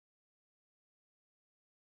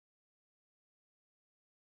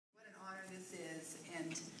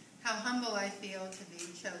and how humble I feel to be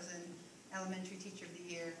chosen Elementary Teacher of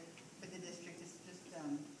the Year for the district. It's just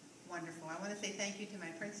wonderful. I want to say thank you to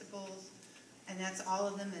my principals, and that's all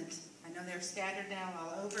of them, and I know they're scattered now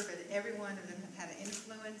all over, but every one of them have had an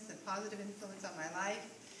influence, a positive influence on my life.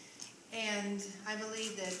 And I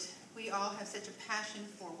believe that we all have such a passion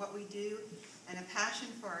for what we do and a passion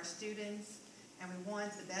for our students, and we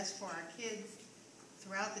want the best for our kids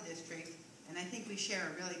throughout the district. And I think we share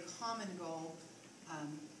a really common goal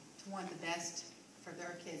to want the best for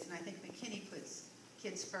their kids. And I think McKinney puts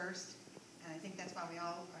kids first, and I think that's why we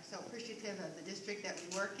all are so appreciative of the district that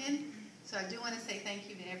we work in. So I do want to say thank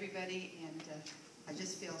you to everybody, and I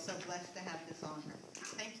just feel so blessed to have this honor.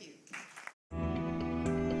 Thank you.